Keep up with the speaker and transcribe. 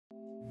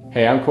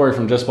Hey, I'm Corey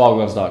from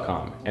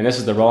JustBallGloves.com, and this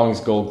is the Rawlings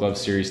Gold Glove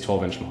Series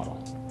 12-inch model.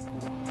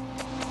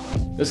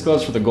 This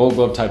glove's for the gold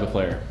glove type of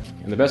player,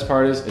 and the best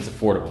part is it's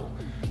affordable.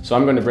 So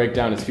I'm going to break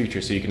down its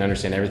features so you can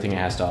understand everything it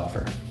has to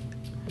offer.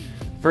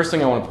 First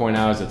thing I want to point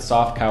out is its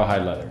soft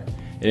cowhide leather.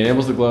 It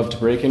enables the glove to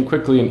break in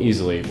quickly and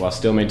easily while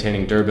still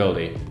maintaining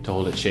durability to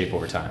hold its shape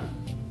over time.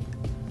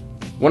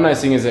 One nice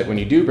thing is that when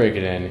you do break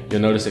it in,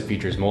 you'll notice it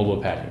features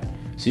moldable padding,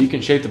 so you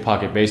can shape the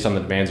pocket based on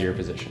the demands of your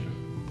position.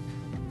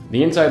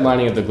 The inside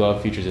lining of the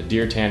glove features a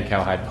deer tan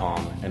cowhide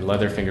palm and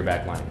leather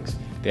fingerback linings.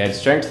 They add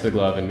strength to the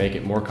glove and make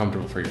it more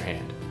comfortable for your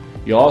hand.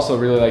 You'll also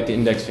really like the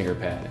index finger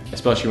pad,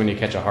 especially when you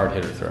catch a hard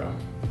hitter throw.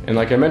 And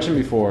like I mentioned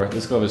before,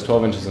 this glove is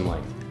 12 inches in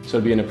length, so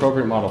it'd be an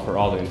appropriate model for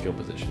all the infield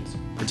positions,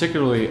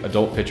 particularly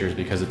adult pitchers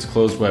because its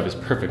closed web is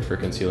perfect for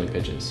concealing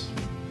pitches.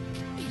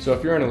 So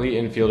if you're an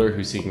elite infielder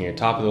who's seeking a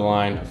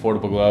top-of-the-line,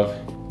 affordable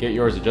glove, get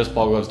yours at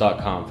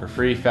JustBallGloves.com for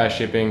free, fast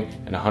shipping,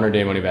 and a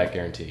 100-day money-back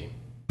guarantee.